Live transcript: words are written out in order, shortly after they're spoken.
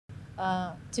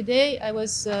Today I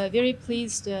was very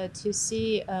pleased to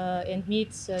see and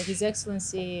meet His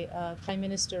Excellency Prime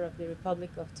Minister of the Republic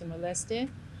of Timor-Leste.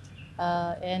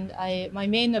 My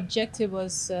main objective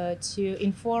was to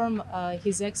inform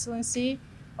His Excellency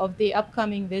of the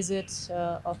upcoming visit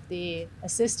of the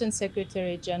Assistant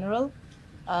Secretary General,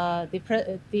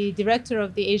 the Director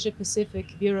of the Asia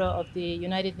Pacific Bureau of the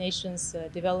United Nations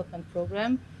Development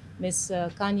Program, Ms.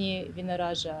 Kani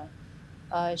Vinaraja.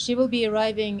 She will be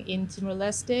arriving in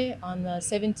Timor-Leste on the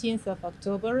 17th of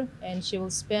October, and she will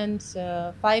spend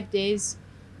 5 days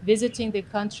visiting the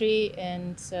country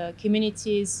and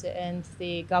communities and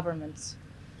the government.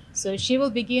 So she will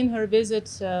begin her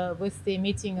visit with the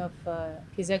meeting of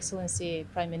His Excellency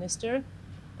Prime Minister,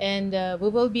 and we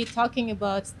will be talking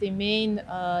about the main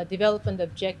development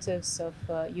objectives of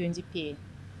UNDP.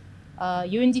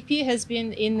 UNDP has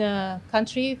been in the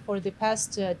country for the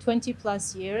past 20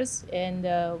 plus years, and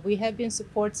we have been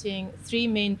supporting 3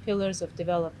 main pillars of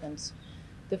development.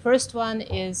 The first one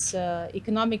is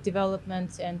economic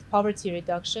development and poverty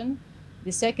reduction.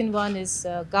 The second one is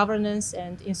governance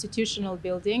and institutional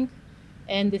building.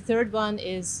 And the third one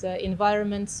is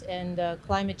environment and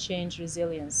climate change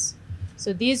resilience.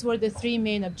 So these were the 3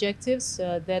 main objectives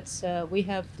that we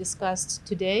have discussed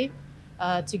today,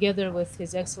 together with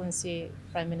His Excellency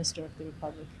Prime Minister of the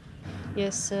Republic.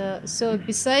 Yes, so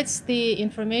besides the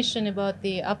information about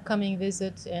the upcoming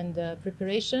visit and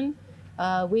preparation,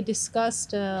 we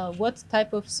discussed what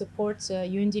type of support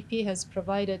UNDP has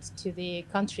provided to the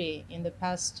country in the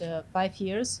past 5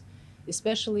 years,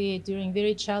 especially during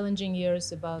very challenging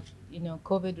years about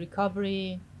COVID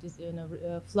recovery,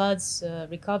 floods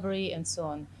recovery, and so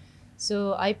on.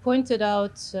 So I pointed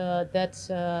out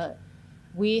that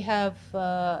we have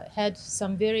had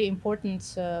some very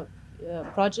important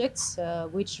projects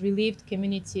which relieved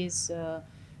communities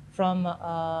from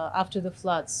after the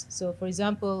floods. So, for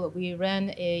example, we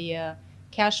ran a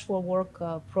Cash for Work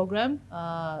program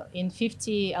in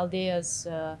 50 aldeas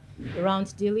around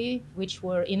Dili, which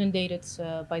were inundated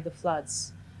by the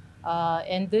floods.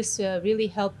 And this really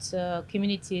helped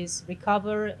communities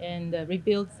recover and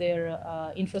rebuild their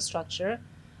infrastructure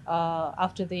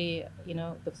after the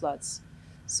floods.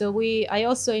 So I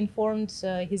also informed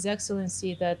His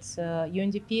Excellency that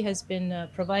UNDP has been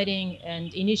providing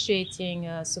and initiating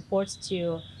support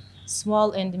to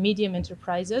small and medium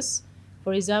enterprises.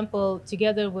 For example,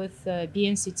 together with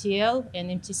BNCTL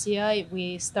and MTCI,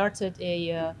 we started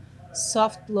a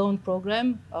soft loan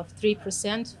program of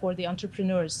 3% for the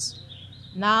entrepreneurs.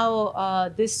 Now,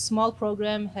 this small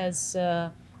program has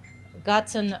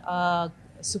gotten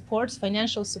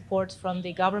financial support from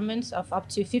the government of up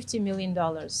to $50 million.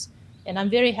 And I'm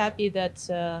very happy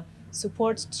that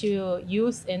support to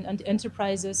youth and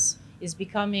enterprises is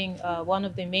becoming one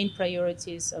of the main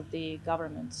priorities of the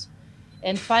government.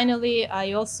 And finally,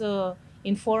 I also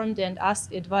informed and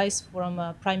asked advice from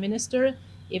Prime Minister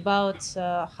about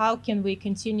how can we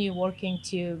continue working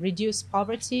to reduce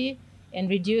poverty and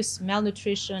reduce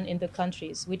malnutrition in the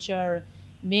countries, which are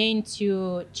main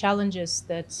 2 challenges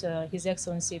that His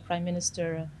Excellency Prime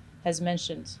Minister has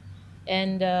mentioned.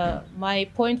 And my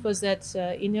point was that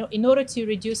in order to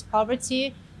reduce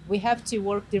poverty, we have to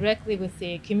work directly with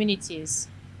the communities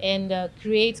and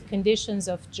create conditions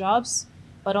of jobs,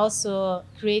 but also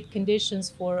create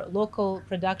conditions for local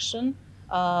production,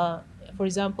 for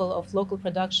example, of local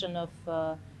production of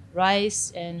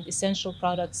rice and essential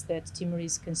products that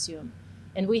Timorese consume.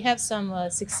 And we have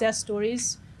some success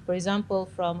stories, for example,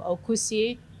 from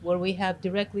Okusi, where we have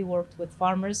directly worked with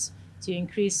farmers to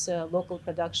increase local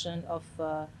production of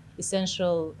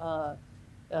essential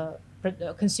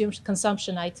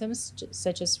consumption items,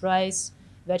 such as rice,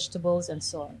 vegetables, and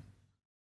so on.